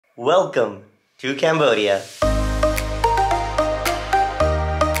Welcome to Cambodia.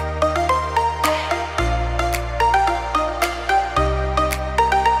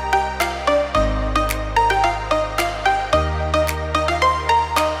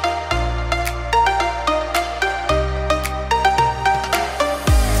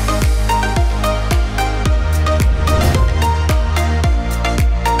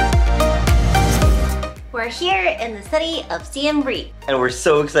 We're here in the city of Siem Reap. And we're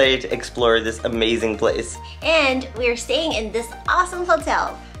so excited to explore this amazing place. And we're staying in this awesome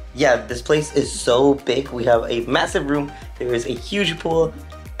hotel. Yeah, this place is so big. We have a massive room, there is a huge pool,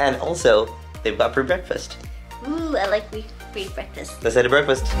 and also they've got free breakfast. Ooh, I like free breakfast. Let's head to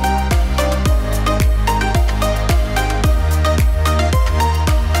breakfast.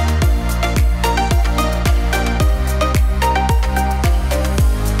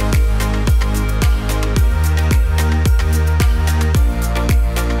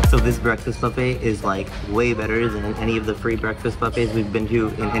 So this breakfast buffet is like way better than any of the free breakfast buffets we've been to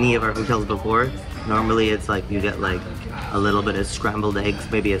in any of our hotels before. Normally it's like you get like a little bit of scrambled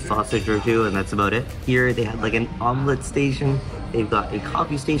eggs, maybe a sausage or two, and that's about it. Here they had like an omelet station. They've got a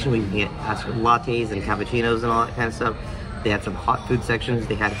coffee station where you can get ask for lattes and cappuccinos and all that kind of stuff. They had some hot food sections.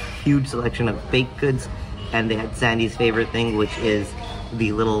 They had a huge selection of baked goods, and they had Sandy's favorite thing, which is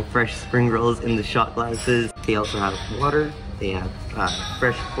the little fresh spring rolls in the shot glasses. They also have water. They have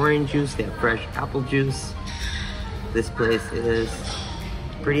fresh orange juice, they have fresh apple juice. This place is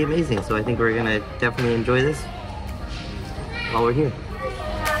pretty amazing, so I think we're gonna definitely enjoy this while we're here.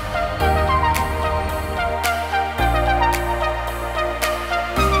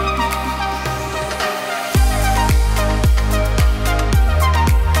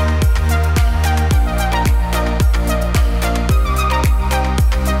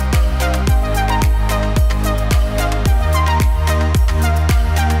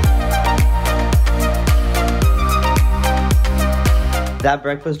 That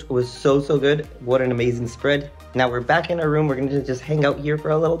breakfast was so good. What an amazing spread. Now we're back in our room. We're gonna just hang out here for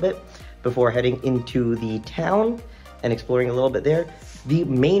a little bit before heading into the town and exploring a little bit there. The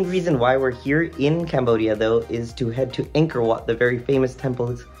main reason why we're here in Cambodia though is to head to Angkor Wat, the very famous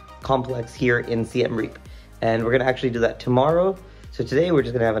temple complex here in Siem Reap. And we're gonna actually do that tomorrow. So today we're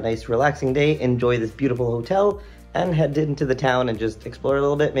just gonna have a nice relaxing day, enjoy this beautiful hotel, and head into the town and just explore a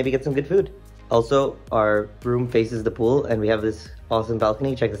little bit, maybe get some good food. Also, our room faces the pool and we have this awesome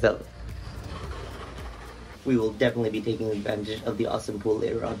balcony. Check this out. We will definitely be taking advantage of the awesome pool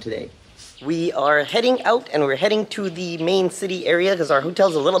later on today. We are heading out and we're heading to the main city area because our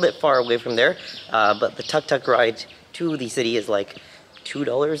hotel's a little bit far away from there. But the tuk-tuk ride to the city is like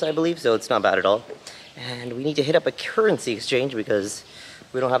 $2, I believe, so it's not bad at all. And we need to hit up a currency exchange because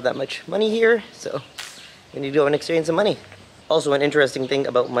we don't have that much money here, so we need to go and exchange some money. Also, an interesting thing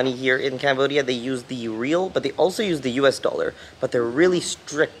about money here in Cambodia, they use the real, but they also use the US dollar, but they're really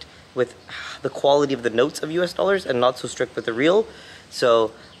strict with the quality of the notes of US dollars and not so strict with the real.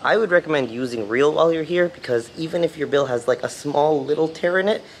 So I would recommend using real while you're here because even if your bill has like a small little tear in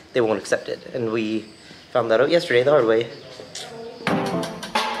it, they won't accept it. And we found that out yesterday the hard way.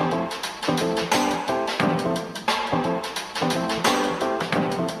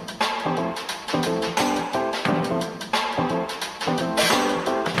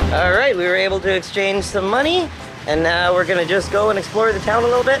 Alright, we were able to exchange some money, and now we're gonna just go and explore the town a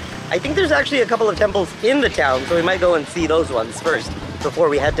little bit. I think there's actually a couple of temples in the town, so we might go and see those ones first before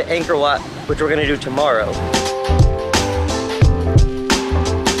we head to Angkor Wat, which we're gonna do tomorrow.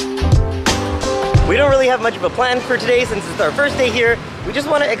 We don't really have much of a plan for today since it's our first day here. We just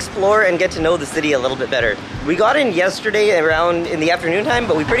want to explore and get to know the city a little bit better. We got in yesterday around in the afternoon time,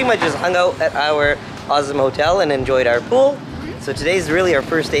 but we pretty much just hung out at our awesome hotel and enjoyed our pool. So today's really our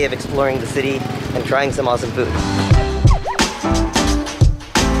first day of exploring the city and trying some awesome food.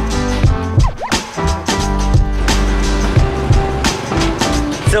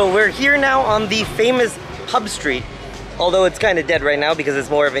 So we're here now on the famous Hub Street, although it's kind of dead right now because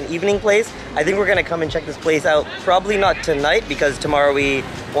it's more of an evening place. I think we're gonna come and check this place out, probably not tonight because tomorrow we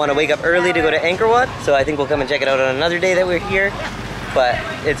want to wake up early to go to Angkor Wat. So I think we'll come and check it out on another day that we're here. But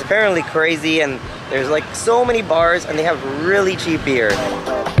it's apparently crazy and there's like so many bars and they have really cheap beer.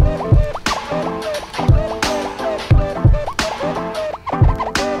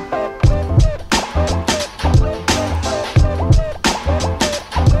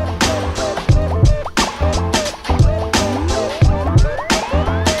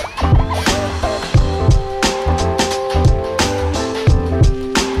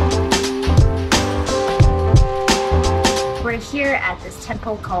 We're here at this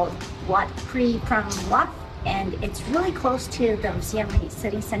temple called Wat Pri Prang Wat, and it's really close to the Siem Reap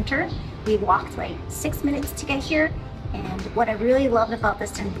city center. We walked like 6 minutes to get here, and what I really loved about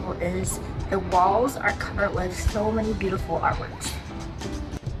this temple is the walls are covered with so many beautiful artworks.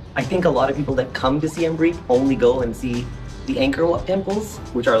 I think a lot of people that come to Siem Reap only go and see the Angkor Wat temples,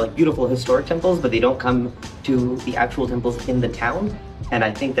 which are like beautiful historic temples, but they don't come to the actual temples in the town. And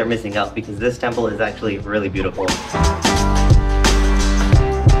I think they're missing out because this temple is actually really beautiful.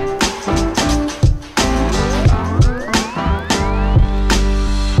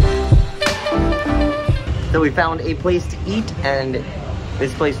 So we found a place to eat, and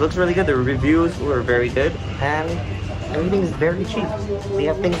this place looks really good. The reviews were very good, and everything is very cheap. They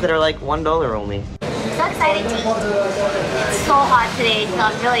have things that are like $1 only. I'm so excited to eat. It's so hot today, so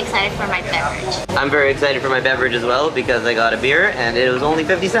I'm really excited for my beverage. I'm very excited for my beverage as well because I got a beer and it was only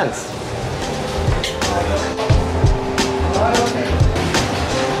 50 cents.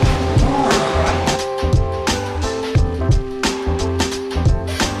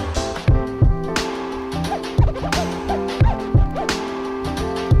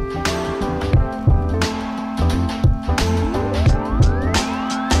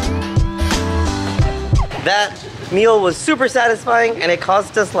 That meal was super satisfying and it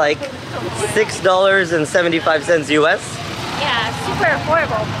cost us like $6.75 US. Yeah, super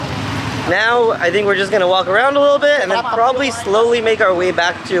affordable. Now I think we're just gonna walk around a little bit and then probably slowly make our way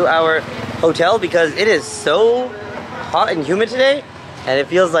back to our hotel because it is so hot and humid today and it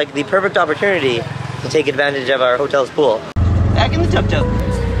feels like the perfect opportunity to take advantage of our hotel's pool. Back in the tuk-tuk.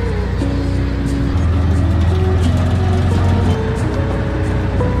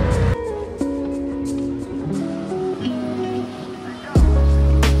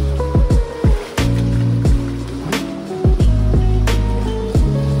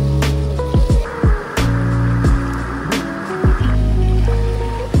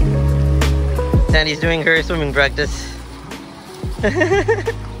 Sandy's doing her swimming practice.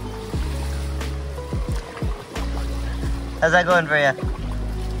 How's that going for you?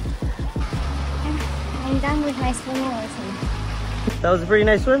 I'm done with my swimming lesson. That was a pretty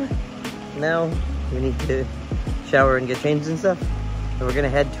nice swim. Now we need to shower and get changed and stuff. So we're gonna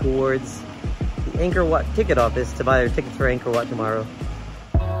head towards the Angkor Wat ticket office to buy our tickets for Angkor Wat tomorrow.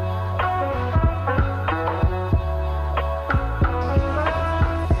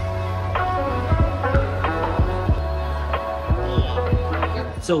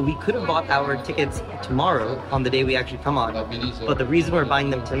 So we could have bought our tickets tomorrow on the day we actually come on, but the reason we're buying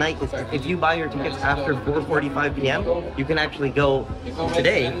them tonight is if you buy your tickets after 4:45 p.m., you can actually go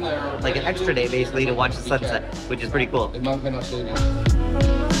today, like an extra day basically, to watch the sunset, which is pretty cool.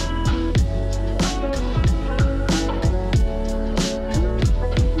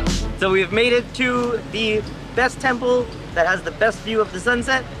 So we've made it to the best temple that has the best view of the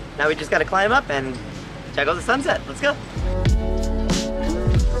sunset. Now we just gotta climb up and check out the sunset. Let's go.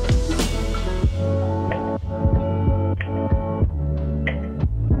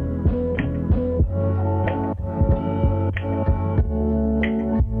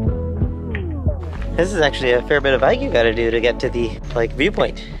 This is actually a fair bit of hike you gotta do to get to the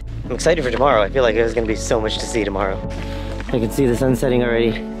viewpoint. I'm excited for tomorrow. I feel like there's gonna be so much to see tomorrow. I can see the sun setting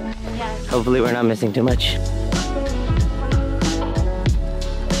already. Yes. Hopefully we're not missing too much.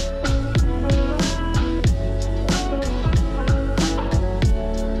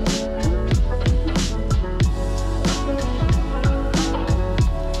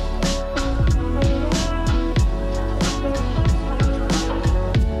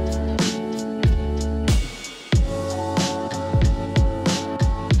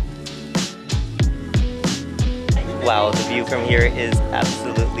 Wow, the view from here is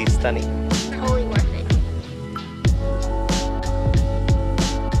absolutely stunning. Totally worth it.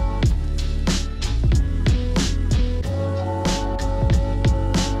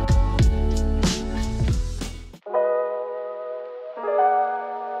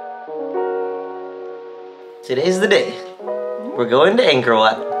 Today's the day. We're going to Angkor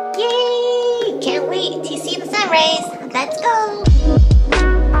Wat. Yay! Can't wait to see the sunrise. Let's go!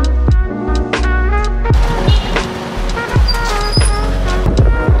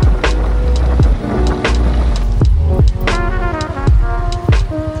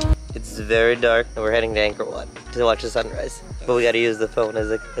 It's very dark and we're heading to Angkor Wat to watch the sunrise. But we gotta use the phone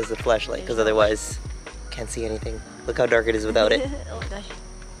as a flashlight because otherwise can't see anything. Look how dark it is without it. Oh my gosh.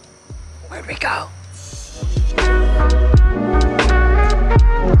 Where'd we go?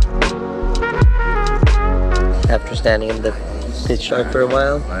 After standing in the pitch dark for a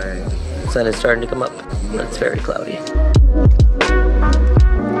while, the sun is starting to come up, but it's very cloudy.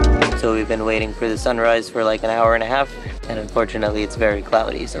 So we've been waiting for the sunrise for like an hour and a half, and unfortunately it's very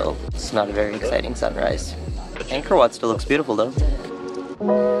cloudy, so it's not a very exciting sunrise. Angkor Wat still looks beautiful though.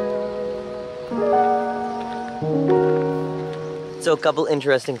 So a couple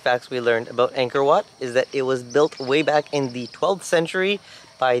interesting facts we learned about Angkor Wat is that it was built way back in the 12th century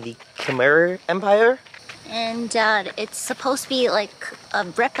by the Khmer Empire. And it's supposed to be like a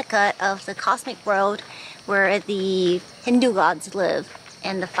replica of the cosmic world where the Hindu gods live.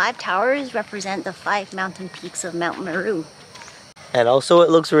 And the 5 towers represent the 5 mountain peaks of Mount Meru. And also it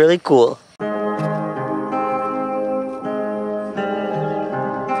looks really cool.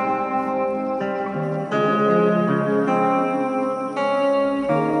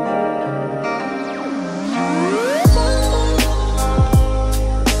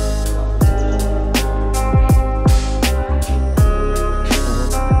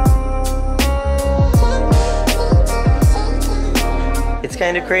 It's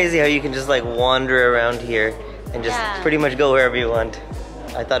kind of crazy how you can just like wander around here and just pretty much go wherever you want.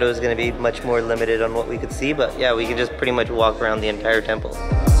 I thought it was going to be much more limited on what we could see, but yeah, we can just pretty much walk around the entire temple.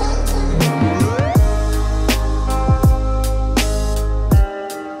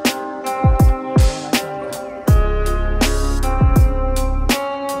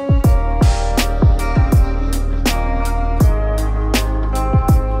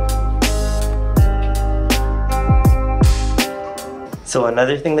 So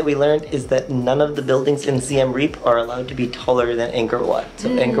another thing that we learned is that none of the buildings in Siem Reap are allowed to be taller than Angkor Wat. So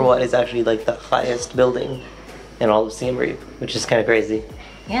Angkor Wat is actually like the highest building in all of Siem Reap, which is kind of crazy.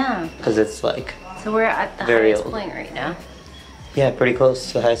 Yeah. Because it's like So we're at the highest point right now. Yeah, pretty close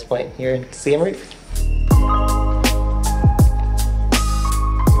to the highest point here in Siem Reap.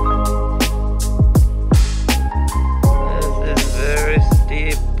 This is very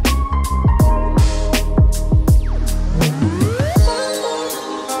steep.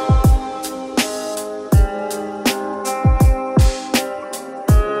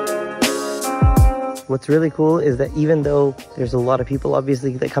 What's really cool is that even though there's a lot of people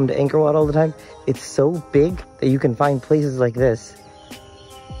obviously that come to Angkor Wat all the time, it's so big that you can find places like this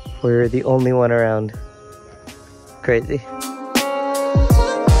where you're the only one around. Crazy.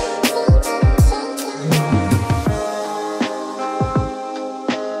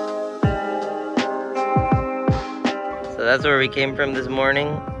 So that's where we came from this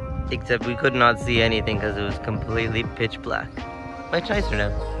morning, except we could not see anything because it was completely pitch black. Much nicer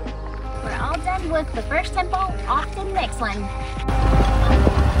now. We're all done with the first temple, off to the next one.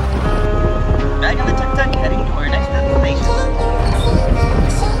 Back on the tuk-tuk, heading to our next destination.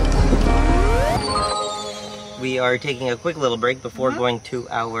 We are taking a quick little break before going to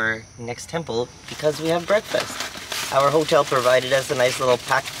our next temple because we have breakfast. Our hotel provided us a nice little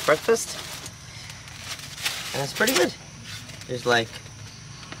packed breakfast. And it's pretty good. There's like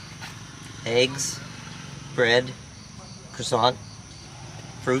eggs, bread, croissant,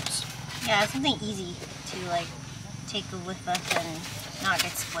 fruits. Yeah, something easy to like take with us and not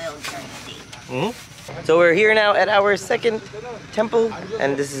get spoiled during the day. So we're here now at our second temple,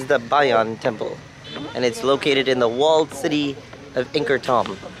 and this is the Bayon Temple. And it's located in the walled city of Angkor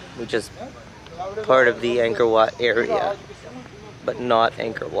Thom, which is part of the Angkor Wat area, but not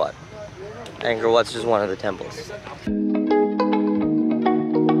Angkor Wat. Angkor Wat's just one of the temples.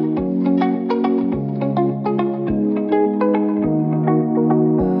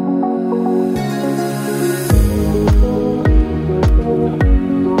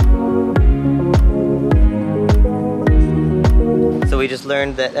 We just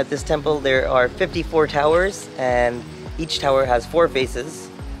learned that at this temple there are 54 towers and each tower has 4 faces.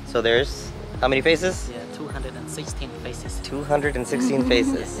 So there's how many faces? Yeah, 216 faces. 216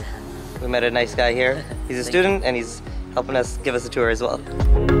 faces. We met a nice guy here. He's a student and he's helping us give us a tour as well.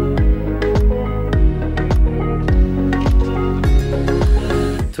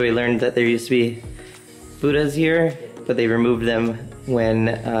 So we learned that there used to be Buddhas here, but they removed them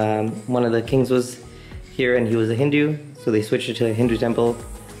when one of the kings was here and he was a Hindu. So they switched it to a Hindu temple,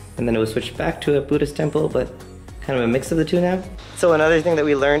 and then it was switched back to a Buddhist temple, but kind of a mix of the two now. So another thing that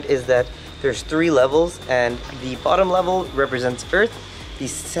we learned is that there's 3 levels, and the bottom level represents Earth, the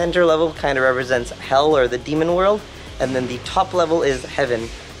center level kind of represents Hell or the demon world, and then the top level is Heaven.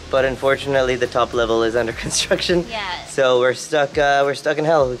 But unfortunately, the top level is under construction. Yeah. So we're stuck in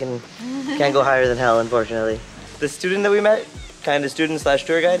Hell. We can't go higher than Hell, unfortunately. The student that we met, kind of student slash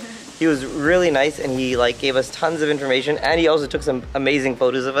tour guide, he was really nice and he like gave us tons of information and he also took some amazing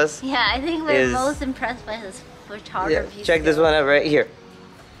photos of us. Yeah, I think we're most impressed by his photography. Yeah, check this one out right here.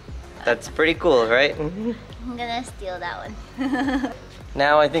 That's pretty cool, right? I'm gonna steal that one.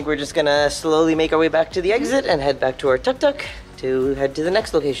 Now I think we're just gonna slowly make our way back to the exit and head back to our tuk-tuk to head to the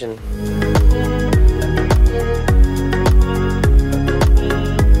next location.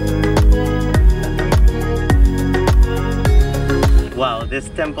 this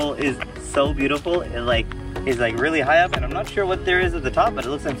temple is so beautiful. It is really high up, and I'm not sure what there is at the top, but it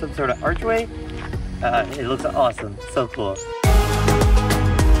looks like some sort of archway. It looks awesome, so cool.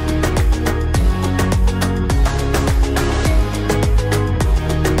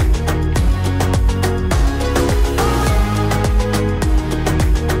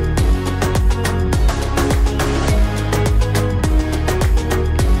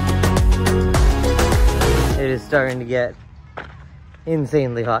 Starting to get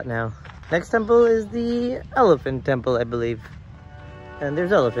insanely hot now. Next temple is the elephant temple, I believe. And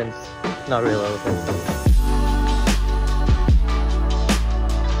there's elephants, not real elephants.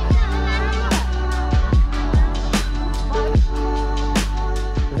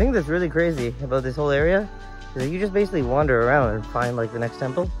 The thing that's really crazy about this whole area is that you just basically wander around and find like the next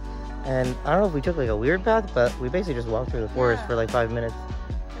temple. And I don't know if we took like a weird path, but we basically just walked through the forest for like 5 minutes.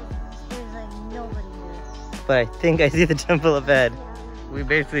 But I think I see the temple up ahead. We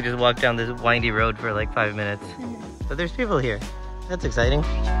basically just walked down this windy road for like 5 minutes. But there's people here. That's exciting.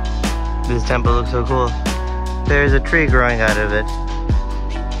 This temple looks so cool. There's a tree growing out of it.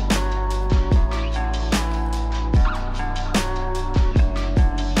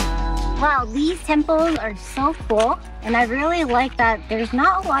 Wow, these temples are so cool. And I really like that there's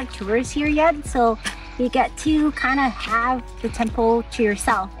not a lot of tourists here yet. So you get to kind of have the temple to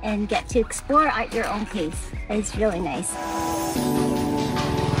yourself and get to explore at your own pace. It's really nice.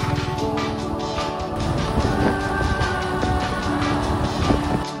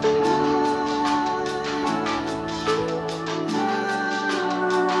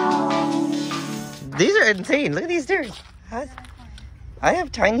 These are insane. Look at these stairs. I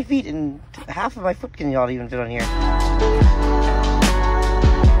have tiny feet and half of my foot can not even fit on here.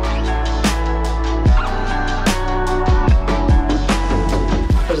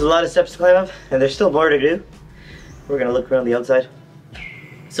 There's a lot of steps to climb up, and there's still more to do. We're gonna look around the outside.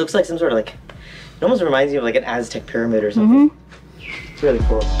 This looks like some sort of it almost reminds me of like an Aztec pyramid or something. It's really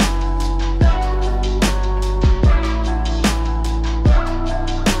cool.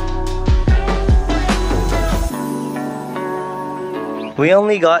 We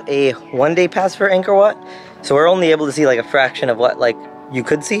only got a 1-day pass for Angkor Wat, so we're only able to see like a fraction of what you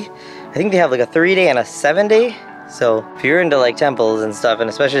could see. I think they have like a 3-day and a 7-day. So if you're into like temples and stuff, and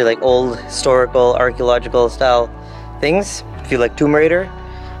especially like old historical, archaeological style things, if you like Tomb Raider,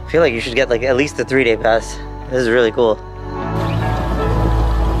 I feel like you should get like at least a 3-day pass. This is really cool.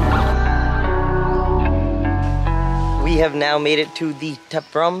 We have now made it to the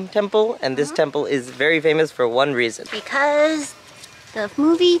Tapram temple, and this temple is very famous for one reason. Because the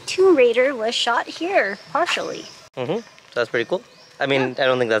movie Tomb Raider was shot here, partially. So that's pretty cool. I mean, I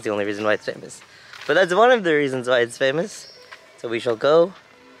don't think that's the only reason why it's famous. But that's one of the reasons why it's famous. So we shall go,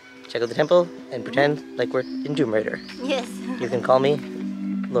 check out the temple, and pretend like we're in Tomb Raider. Yes. You can call me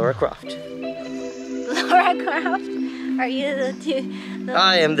Laura Croft. Laura Croft? Are you the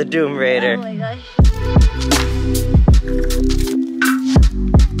I am the Tomb Raider. Oh my gosh.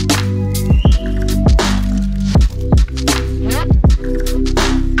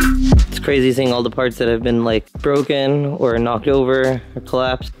 It's crazy seeing all the parts that have been like broken or knocked over or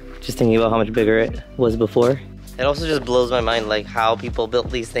collapsed. Just thinking about how much bigger it was before. It also just blows my mind like how people built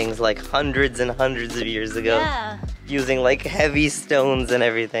these things like hundreds and hundreds of years ago. Yeah. Using like heavy stones and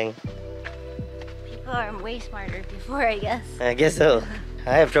everything. People are way smarter before, I guess. I guess so.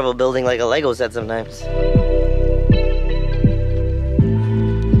 I have trouble building like a Lego set sometimes.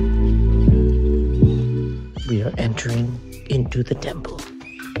 We are entering into the temple.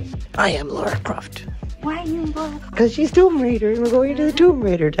 I am Laura Croft. Why are you Laura Croft? Because she's Tomb Raider and we're going to the Tomb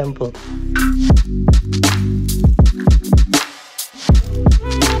Raider temple.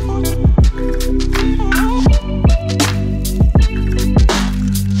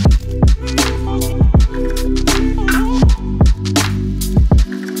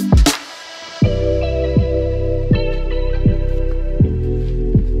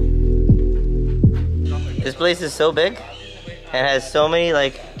 This place is so big and has so many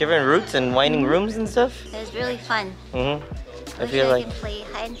like different routes and winding rooms and stuff. It's really fun. I feel like can play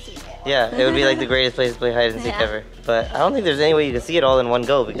hide and seek. Yeah, it would be like the greatest place to play hide and seek ever. But I don't think there's any way you can see it all in one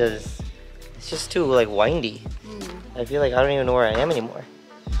go because it's just too like windy. I feel like I don't even know where I am anymore.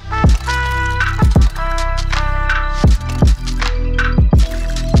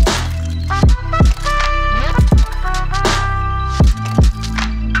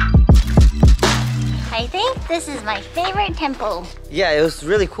 I think this is my favorite temple. Yeah, it was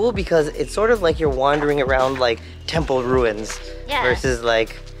really cool because it's sort of like you're wandering around like temple ruins versus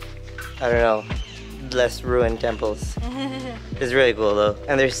like, I don't know, less ruined temples. It's really cool though.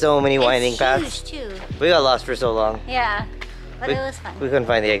 And there's so many winding paths. Too. We got lost for so long. Yeah. but it was fun. We couldn't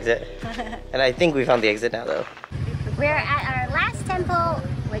find the exit. And I think we found the exit now though. We're at our last temple,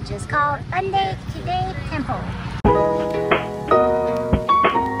 which is called Ande Kide Temple.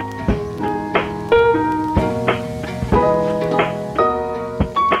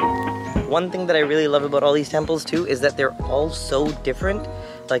 One thing that I really love about all these temples too is that they're all so different.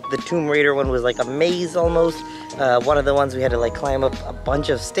 Like the Tomb Raider one was like a maze almost. One of the ones we had to like climb up a bunch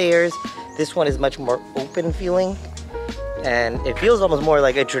of stairs. This one is much more open feeling. And it feels almost more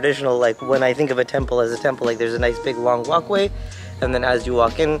like a traditional, like when I think of a temple as a temple, like there's a nice big long walkway. And then as you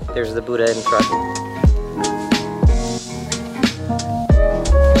walk in, there's the Buddha in front.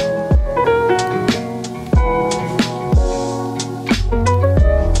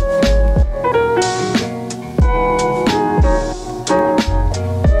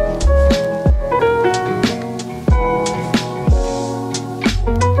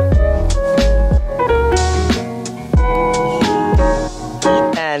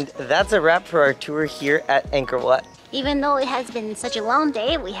 That's a wrap for our tour here at Angkor Wat. Even though it has been such a long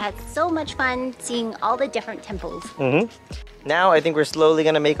day, we had so much fun seeing all the different temples. Now I think we're slowly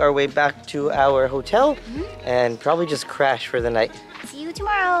gonna make our way back to our hotel and probably just crash for the night. See you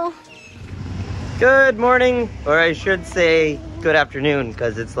tomorrow. Good morning, or I should say good afternoon,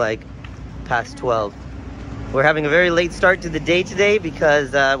 because it's like past 12. We're having a very late start to the day today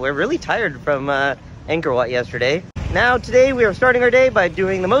because we're really tired from Angkor Wat yesterday. Now today we are starting our day by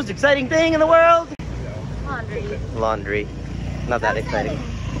doing the most exciting thing in the world. Laundry. Laundry. Not that exciting.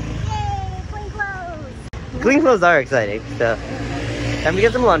 Yay, clean clothes. Clean clothes are exciting, so time to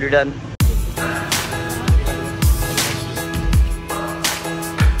get some laundry done.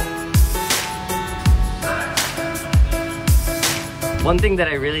 One thing that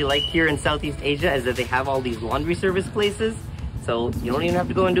I really like here in Southeast Asia is that they have all these laundry service places. So you don't even have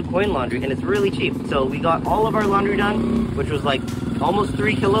to go and do coin laundry, and it's really cheap. So we got all of our laundry done, which was like almost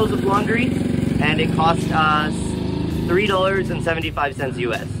 3 kilos of laundry, and it cost us $3.75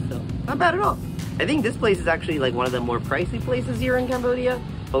 US. So not bad at all. I think this place is actually like one of the more pricey places here in Cambodia,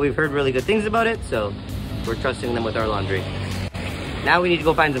 but we've heard really good things about it, so we're trusting them with our laundry. Now we need to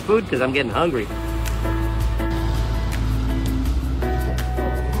go find some food because I'm getting hungry.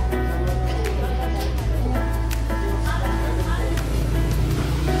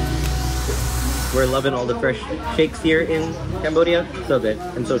 We're loving all the fresh shakes here in Cambodia. So good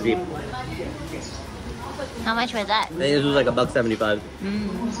and so cheap. How much was that? This was like $1.75.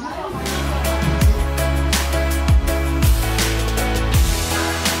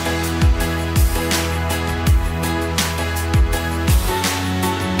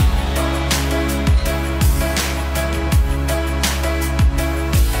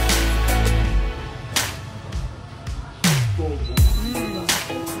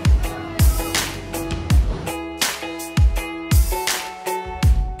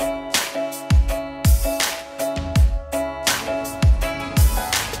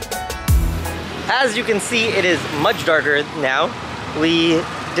 As you can see, it is much darker now. We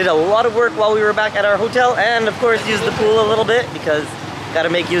did a lot of work while we were back at our hotel, and of course used the pool a little bit because gotta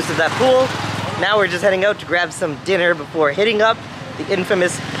make use of that pool. Now we're just heading out to grab some dinner before hitting up the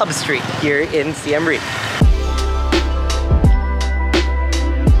infamous pub street here in Siem Reap.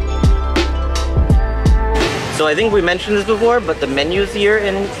 So I think we mentioned this before, but the menus here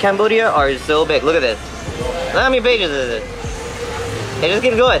in Cambodia are so big. Look at this. How many pages is it? It just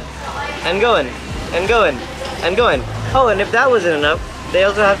keeps going and going and going and going. Oh, and if that wasn't enough, they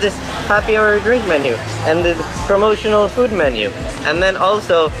also have this happy hour drink menu and the promotional food menu, and then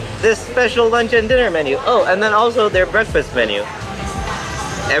also this special lunch and dinner menu. Oh, and then also their breakfast menu.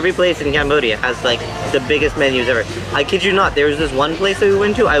 Every place in Cambodia has like the biggest menus ever. I kid you not, there was this one place that we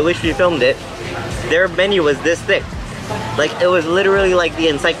went to, I wish we filmed it. Their menu was this thick. Like, it was literally like the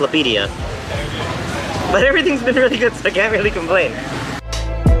encyclopedia. But everything's been really good, so I can't really complain.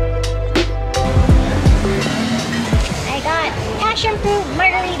 Passion fruit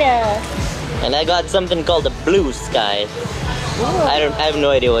margarita. And I got something called a blue sky. Ooh. I have no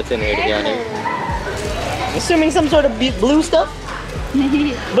idea what's in here, to be honest. I'm assuming some sort of blue stuff?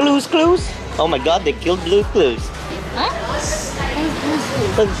 Blue's Clues? Oh my god, they killed Blue's Clues. Huh? Who's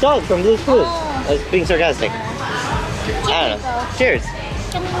Blue's Clues? The dog from Blue's Clues. Oh. I was being sarcastic. I don't know. Cheers.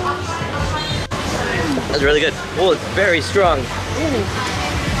 That's really good. Oh, it's very strong.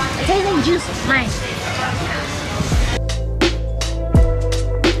 It tastes like juice. Nice.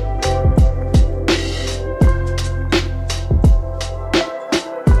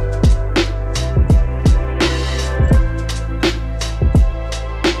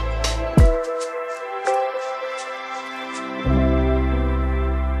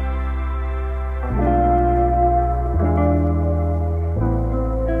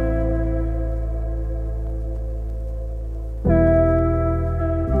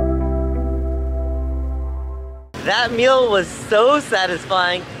 That meal was so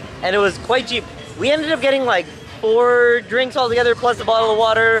satisfying and it was quite cheap. We ended up getting like 4 drinks altogether plus a bottle of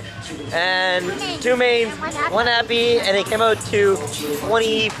water and 2 mains, 1 appy, and it came out to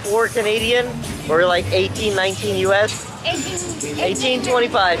 24 Canadian or like 18, 19 US.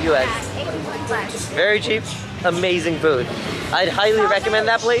 18.25 US. Very cheap, amazing food. I'd highly recommend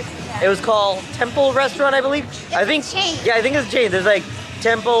that place. It was called Temple Restaurant, I believe. I think it's a chain. There's like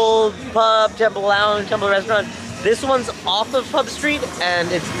Temple Pub, Temple Lounge, Temple Restaurant. This one's off of Pub Street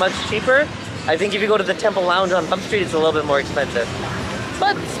and it's much cheaper. I think if you go to the Temple Lounge on Pub Street, it's a little bit more expensive.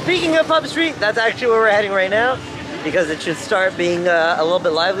 But speaking of Pub Street, that's actually where we're heading right now because it should start being a little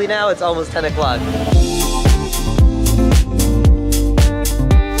bit lively now. It's almost 10 o'clock.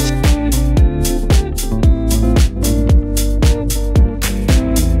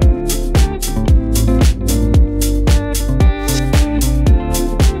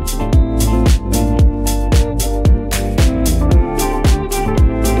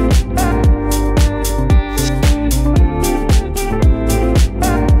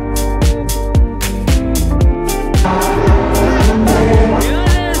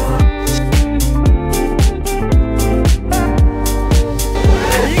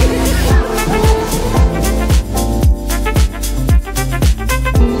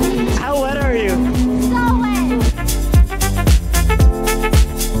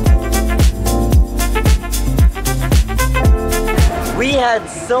 We had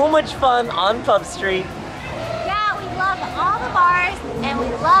so much fun on Pub Street. Yeah, we loved all the bars and we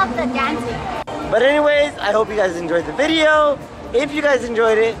loved the dancing. But anyways, I hope you guys enjoyed the video. If you guys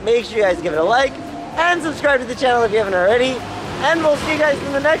enjoyed it, make sure you guys give it a like and subscribe to the channel if you haven't already. And we'll see you guys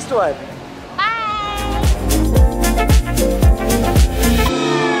in the next one.